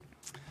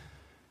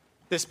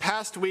This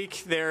past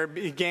week, there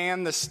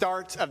began the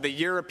start of the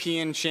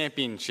European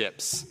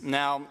Championships.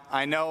 Now,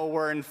 I know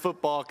we're in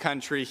football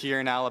country here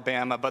in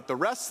Alabama, but the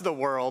rest of the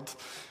world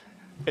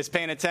is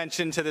paying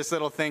attention to this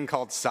little thing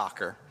called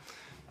soccer.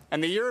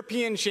 And the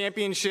European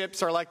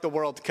Championships are like the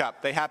World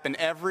Cup. They happen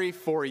every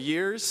 4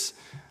 years,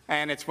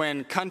 and it's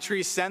when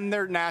countries send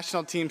their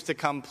national teams to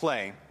come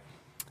play.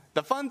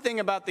 The fun thing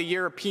about the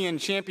European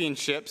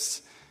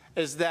Championships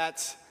is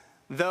that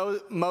though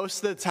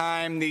most of the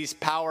time these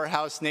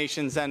powerhouse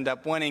nations end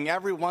up winning,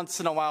 every once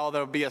in a while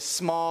there'll be a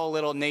small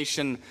little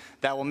nation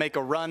that will make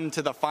a run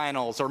to the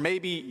finals or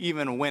maybe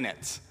even win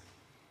it.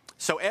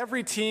 So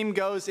every team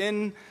goes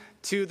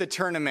into the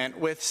tournament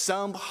with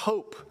some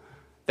hope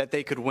that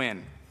they could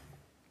win.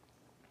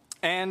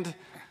 And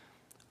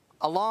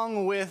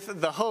along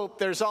with the hope,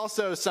 there's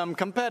also some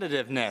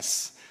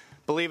competitiveness.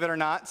 Believe it or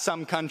not,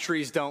 some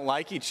countries don't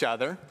like each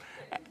other,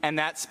 and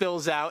that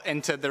spills out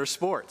into their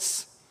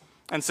sports.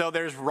 And so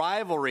there's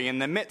rivalry in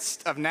the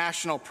midst of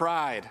national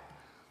pride.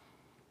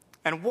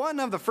 And one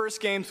of the first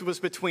games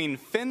was between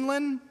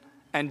Finland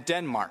and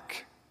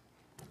Denmark.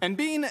 And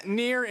being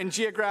near in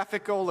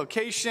geographical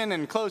location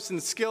and close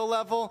in skill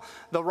level,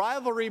 the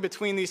rivalry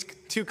between these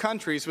two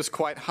countries was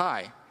quite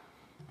high.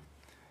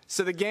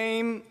 So the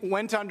game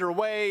went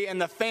underway,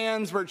 and the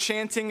fans were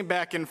chanting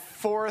back and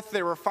forth.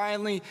 There were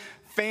finally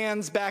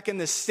fans back in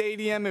the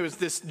stadium. It was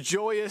this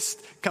joyous,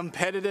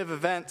 competitive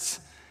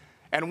event.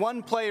 And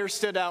one player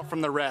stood out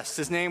from the rest.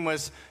 His name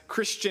was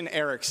Christian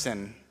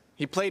Eriksen.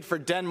 He played for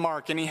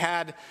Denmark, and he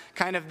had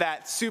kind of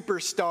that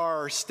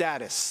superstar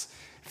status.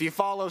 If you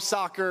follow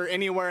soccer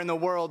anywhere in the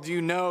world, you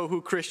know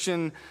who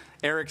Christian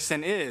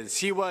Eriksen is.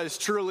 He was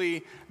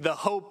truly the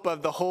hope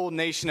of the whole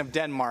nation of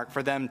Denmark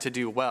for them to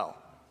do well.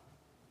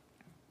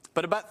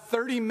 But about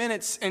 30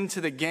 minutes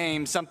into the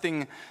game,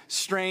 something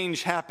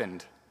strange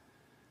happened.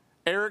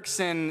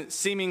 Eriksen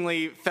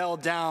seemingly fell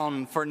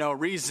down for no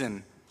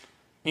reason.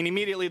 And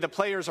immediately the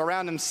players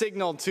around him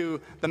signaled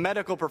to the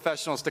medical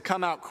professionals to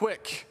come out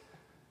quick.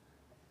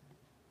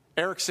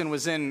 Eriksen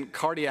was in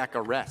cardiac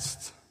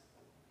arrest.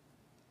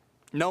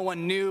 No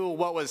one knew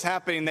what was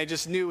happening. They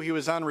just knew he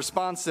was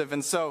unresponsive.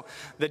 And so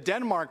the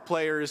Denmark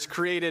players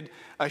created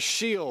a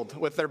shield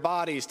with their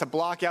bodies to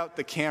block out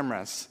the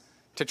cameras,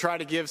 to try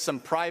to give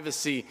some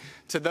privacy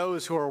to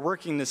those who are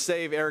working to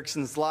save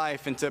Eriksen's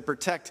life and to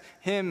protect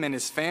him and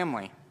his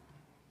family.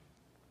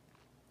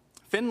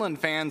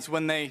 Finland fans,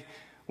 when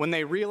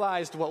they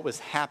realized what was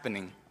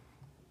happening,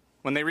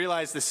 when they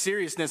realized the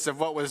seriousness of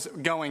what was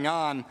going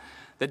on,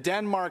 the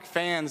Denmark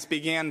fans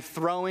began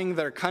throwing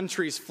their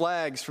country's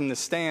flags from the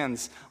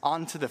stands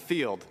onto the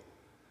field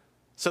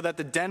so that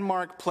the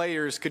Denmark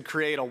players could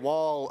create a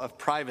wall of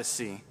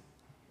privacy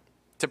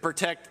to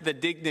protect the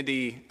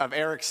dignity of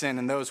Eriksen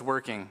and those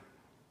working.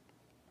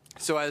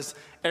 So as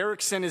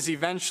Eriksen is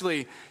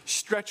eventually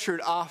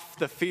stretchered off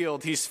the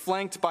field, he's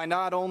flanked by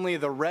not only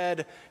the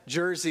red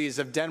jerseys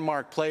of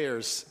Denmark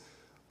players,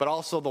 but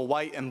also the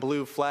white and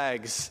blue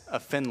flags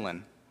of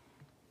Finland,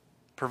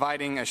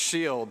 providing a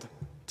shield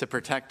to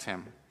protect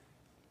him.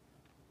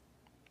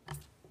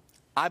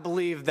 I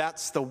believe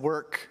that's the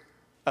work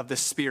of the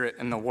Spirit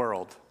in the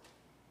world.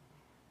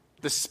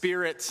 The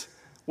Spirit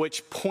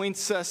which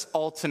points us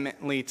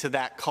ultimately to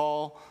that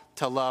call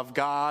to love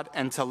God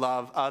and to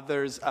love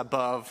others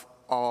above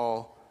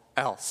all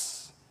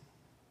else.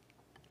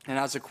 And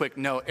as a quick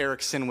note,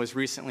 Eriksen was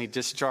recently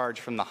discharged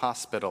from the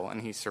hospital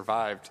and he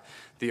survived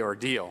the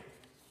ordeal.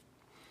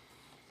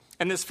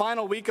 In this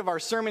final week of our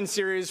sermon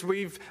series,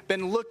 we've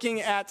been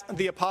looking at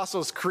the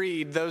Apostles'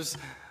 Creed, those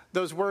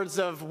words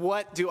of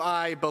what do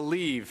I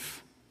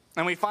believe?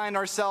 And we find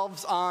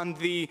ourselves on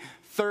the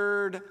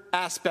third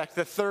aspect,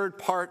 the third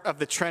part of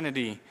the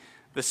Trinity,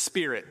 the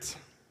Spirit.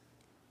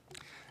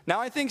 Now,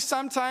 I think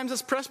sometimes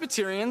as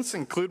Presbyterians,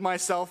 include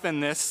myself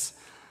in this,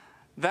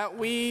 that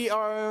we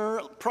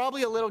are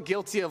probably a little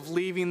guilty of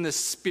leaving the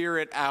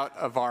Spirit out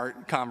of our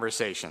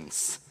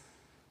conversations,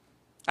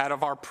 out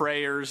of our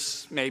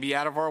prayers, maybe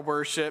out of our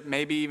worship,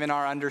 maybe even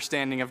our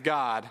understanding of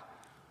God.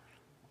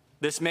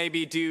 This may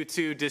be due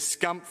to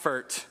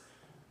discomfort,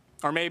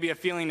 or maybe a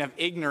feeling of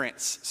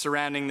ignorance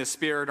surrounding the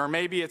Spirit, or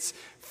maybe it's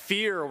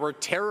fear. We're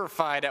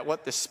terrified at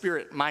what the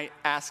Spirit might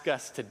ask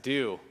us to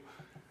do.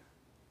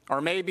 Or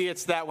maybe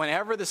it's that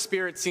whenever the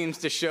Spirit seems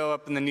to show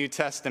up in the New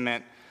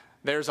Testament,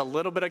 there's a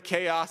little bit of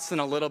chaos and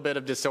a little bit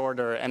of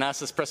disorder, and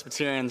us as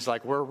Presbyterians,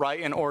 we're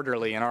right and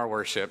orderly in our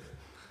worship.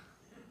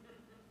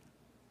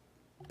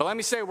 But let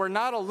me say, we're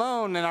not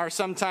alone in our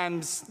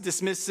sometimes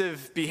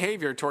dismissive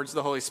behavior towards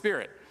the Holy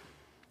Spirit.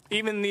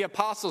 Even the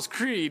Apostles'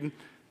 Creed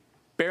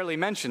barely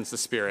mentions the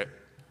Spirit.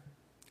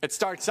 It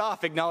starts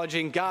off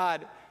acknowledging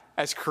God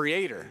as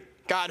creator,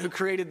 God who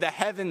created the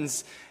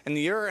heavens and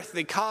the earth,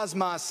 the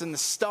cosmos and the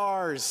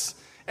stars,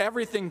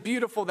 everything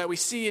beautiful that we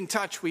see and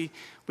touch. We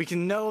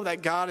can know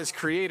that God is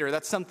creator.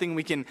 That's something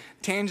we can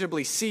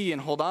tangibly see and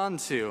hold on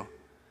to.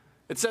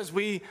 It says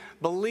we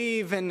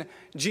believe in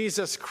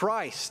Jesus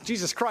Christ.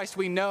 Jesus Christ,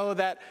 we know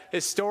that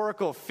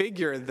historical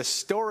figure, the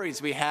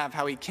stories we have,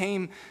 how he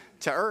came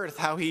to earth,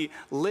 how he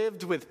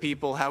lived with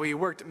people, how he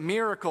worked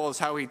miracles,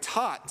 how he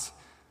taught,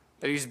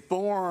 that he's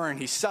born,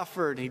 he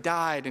suffered, he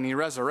died, and he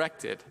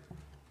resurrected.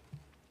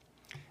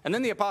 And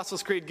then the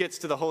Apostles' Creed gets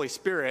to the Holy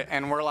Spirit,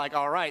 and we're like,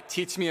 all right,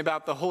 teach me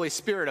about the Holy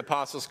Spirit,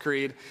 Apostles'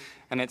 Creed.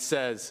 And it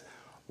says,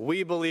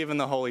 we believe in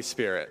the Holy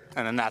Spirit.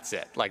 And then that's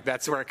it. Like,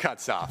 that's where it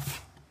cuts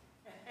off.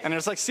 And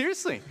it's like,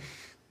 seriously?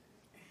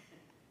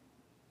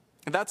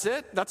 That's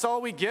it? That's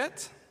all we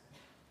get?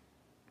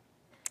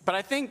 But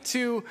I think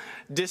to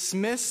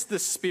dismiss the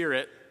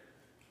Spirit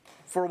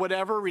for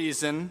whatever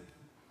reason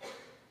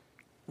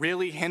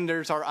really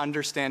hinders our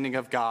understanding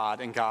of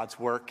God and God's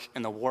work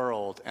in the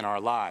world and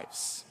our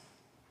lives.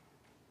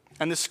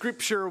 And the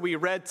scripture we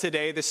read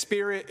today, the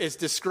Spirit is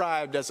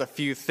described as a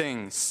few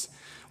things.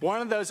 One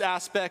of those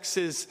aspects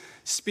is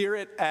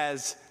Spirit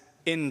as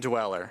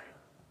indweller,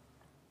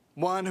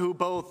 one who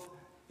both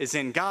is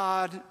in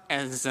God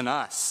and is in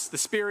us. The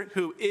Spirit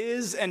who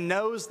is and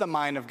knows the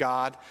mind of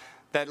God,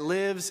 that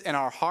lives in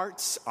our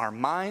hearts, our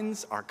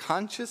minds, our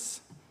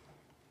conscience.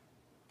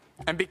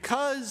 And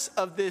because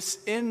of this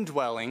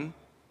indwelling,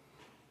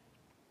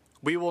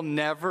 we will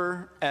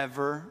never,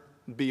 ever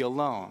be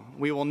alone.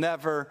 We will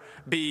never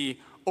be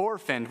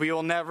orphaned. We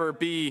will never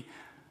be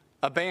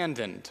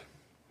abandoned.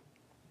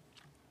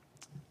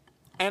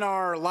 In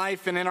our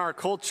life and in our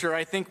culture,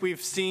 I think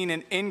we've seen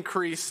an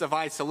increase of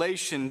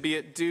isolation, be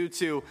it due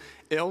to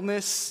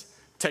illness,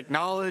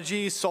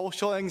 technology,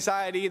 social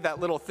anxiety, that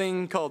little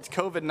thing called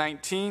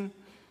COVID-19.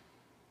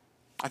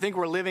 I think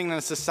we're living in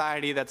a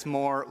society that's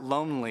more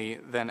lonely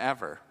than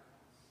ever.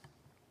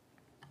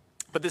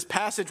 But this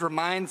passage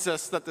reminds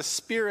us that the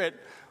Spirit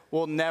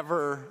will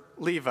never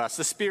leave us.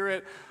 The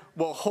Spirit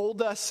will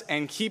hold us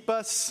and keep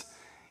us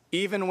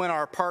even when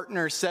our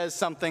partner says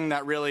something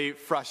that really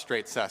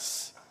frustrates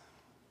us.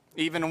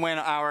 Even when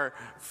our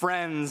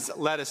friends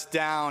let us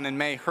down and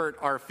may hurt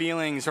our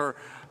feelings, or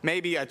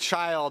maybe a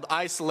child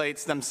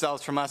isolates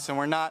themselves from us and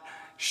we're not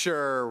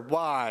sure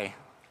why.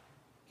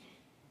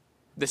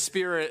 The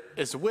Spirit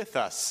is with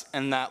us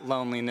in that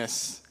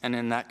loneliness and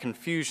in that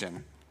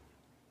confusion.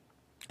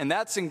 And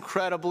that's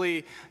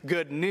incredibly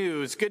good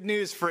news. Good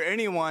news for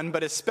anyone,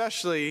 but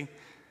especially,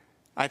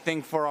 I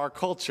think, for our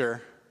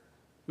culture,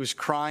 who's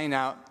crying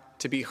out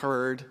to be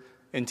heard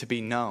and to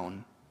be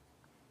known.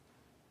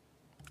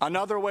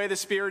 Another way the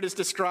Spirit is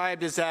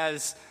described is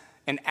as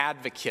an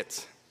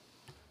advocate.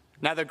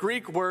 Now, the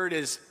Greek word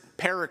is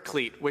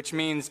paraclete, which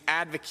means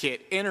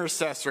advocate,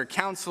 intercessor,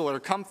 counselor,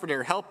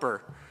 comforter,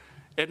 helper.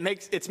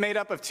 It's made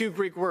up of two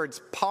Greek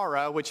words,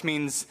 para, which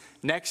means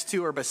next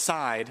to or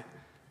beside,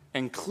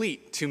 and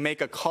cleat, to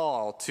make a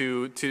call,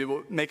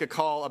 to make a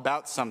call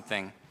about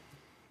something.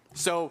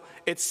 So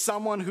it's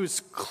someone who's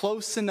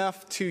close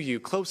enough to you,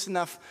 close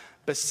enough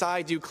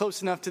beside you,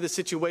 close enough to the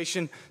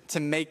situation to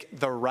make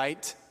the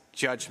right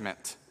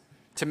judgment,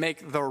 to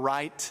make the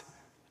right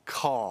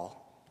call.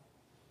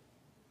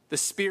 The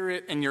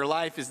Spirit in your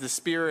life is the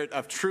Spirit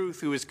of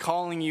truth who is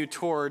calling you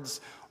towards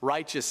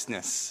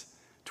righteousness,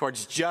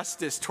 towards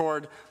justice,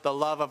 toward the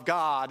love of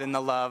God and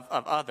the love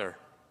of other.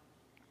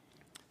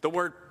 The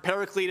word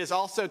paraclete is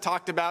also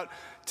talked about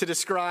to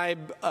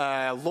describe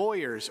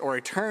lawyers or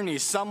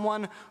attorneys,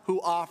 someone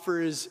who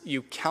offers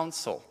you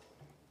counsel,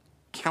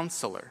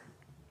 counselor.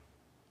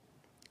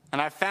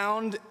 And I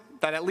found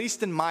that at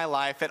least in my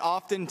life, it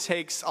often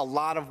takes a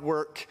lot of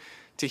work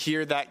to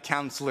hear that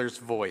counselor's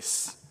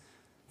voice.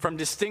 From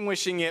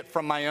distinguishing it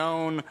from my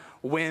own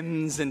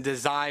whims and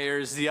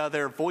desires, the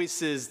other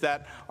voices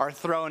that are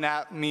thrown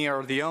at me,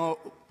 or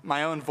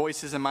my own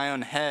voices in my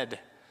own head.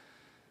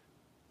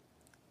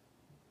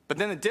 But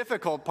then the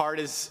difficult part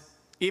is,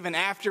 even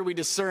after we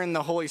discern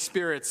the Holy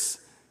Spirit's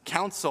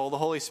counsel, the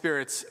Holy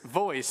Spirit's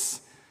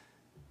voice,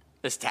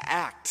 is to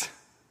act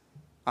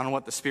on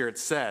what the Spirit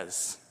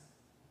says.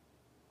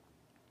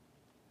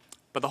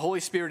 But the Holy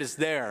Spirit is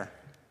there,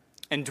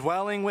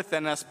 indwelling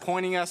within us,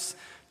 pointing us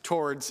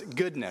towards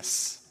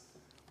goodness.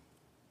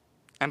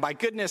 And by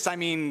goodness, I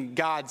mean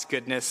God's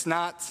goodness,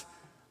 not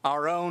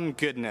our own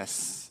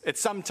goodness.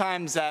 It's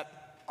sometimes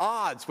at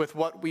odds with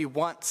what we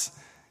want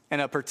in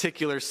a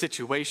particular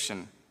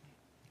situation.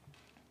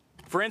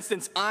 For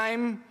instance,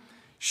 I'm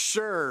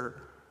sure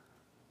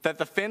that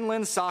the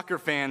Finland soccer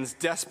fans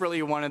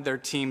desperately wanted their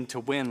team to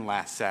win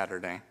last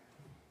Saturday.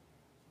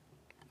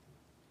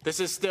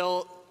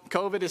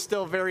 COVID is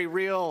still very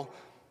real,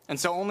 and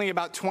so only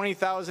about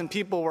 20,000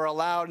 people were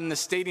allowed in the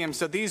stadium.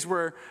 So these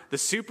were the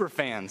super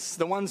fans,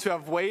 the ones who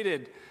have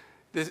waited.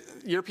 The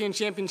European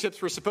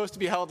Championships were supposed to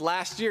be held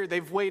last year.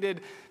 They've waited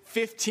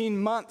 15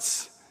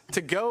 months to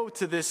go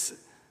to this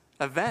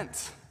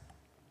event.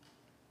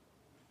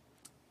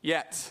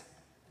 Yet,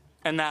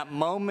 in that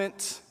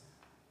moment,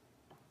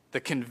 the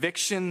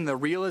conviction, the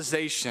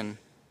realization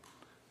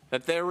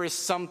that there was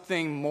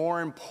something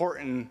more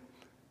important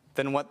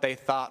than what they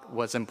thought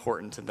was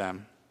important to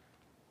them.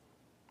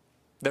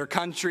 Their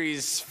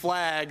country's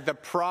flag, the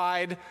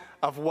pride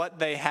of what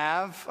they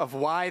have, of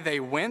why they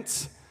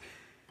went,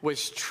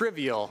 was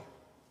trivial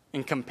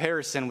in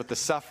comparison with the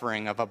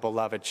suffering of a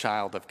beloved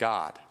child of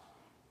God.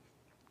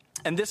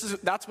 And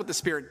that's what the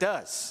Spirit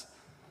does.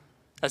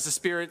 As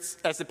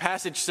the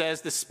passage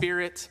says, the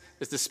Spirit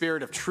is the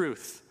Spirit of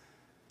truth.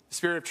 The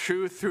Spirit of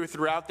truth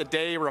throughout the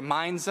day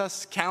reminds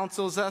us,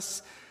 counsels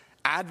us,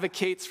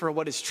 advocates for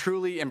what is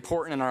truly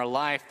important in our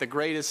life, the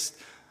greatest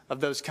of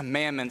those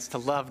commandments, to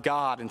love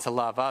God and to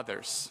love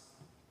others.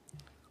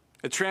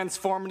 The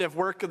transformative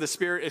work of the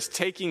Spirit is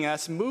taking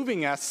us,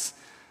 moving us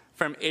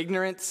from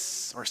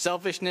ignorance or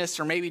selfishness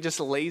or maybe just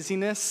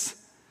laziness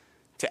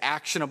to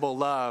actionable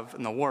love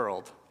in the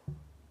world.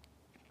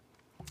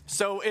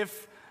 So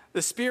if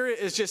the Spirit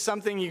is just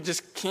something you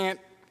just can't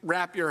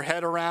wrap your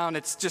head around,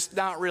 it's just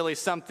not really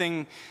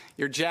something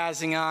you're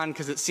jazzing on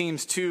because it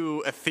seems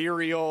too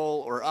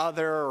ethereal or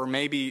other or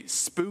maybe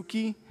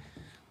spooky,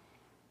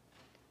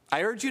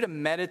 I urge you to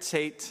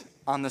meditate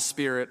on the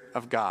Spirit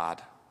of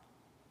God.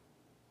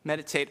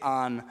 Meditate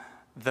on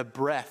the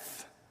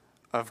breath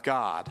of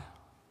God.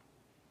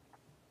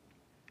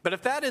 But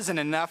if that isn't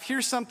enough,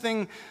 here's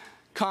something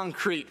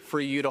concrete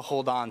for you to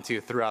hold on to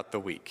throughout the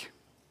week.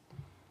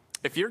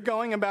 If you're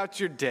going about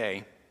your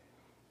day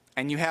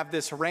and you have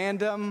this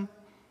random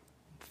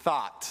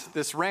thought,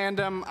 this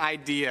random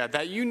idea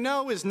that you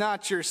know is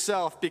not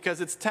yourself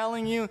because it's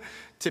telling you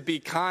to be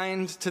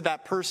kind to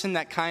that person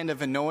that kind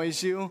of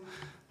annoys you,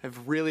 I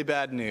have really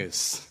bad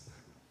news.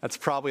 That's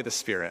probably the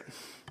Spirit.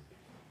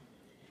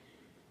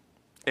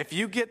 If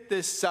you get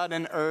this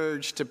sudden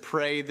urge to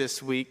pray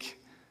this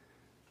week,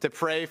 to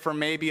pray for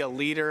maybe a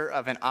leader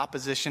of an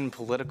opposition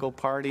political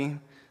party,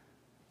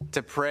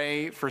 to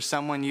pray for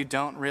someone you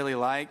don't really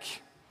like,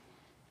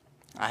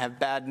 I have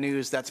bad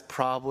news. That's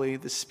probably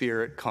the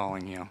Spirit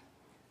calling you.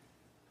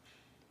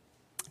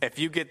 If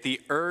you get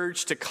the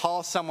urge to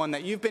call someone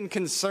that you've been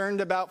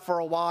concerned about for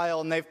a while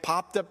and they've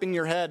popped up in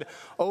your head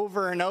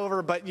over and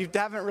over, but you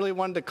haven't really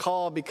wanted to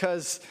call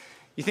because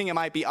you think it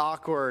might be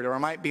awkward or it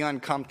might be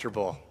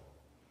uncomfortable,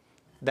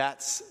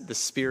 that's the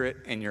Spirit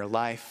in your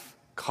life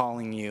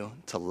calling you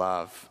to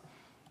love.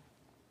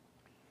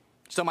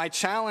 So my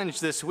challenge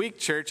this week,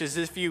 church, is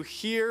if you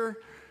hear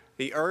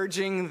the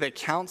urging, the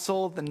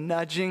counsel, the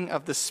nudging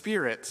of the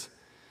Spirit,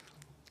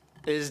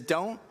 is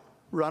don't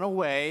run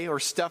away or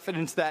stuff it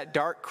into that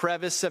dark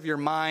crevice of your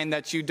mind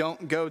that you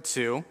don't go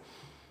to,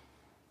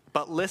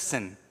 but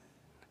listen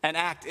and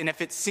act. And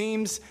if it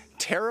seems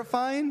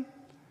terrifying,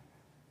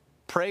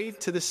 pray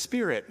to the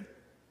Spirit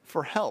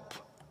for help.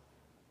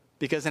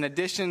 Because in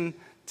addition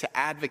to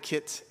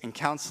advocate and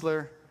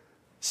counselor,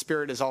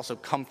 Spirit is also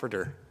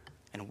comforter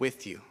and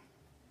with you.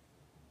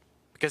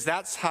 Because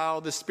that's how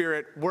the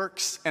Spirit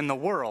works in the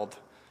world,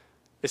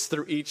 is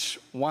through each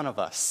one of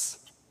us.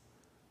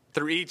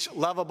 Through each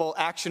lovable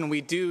action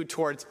we do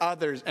towards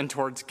others and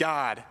towards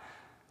God,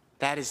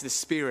 that is the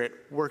Spirit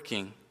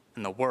working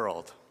in the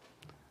world.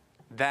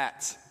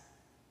 That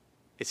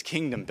is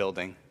kingdom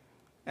building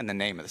in the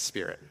name of the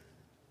Spirit.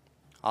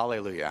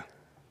 Alleluia.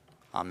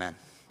 Amen.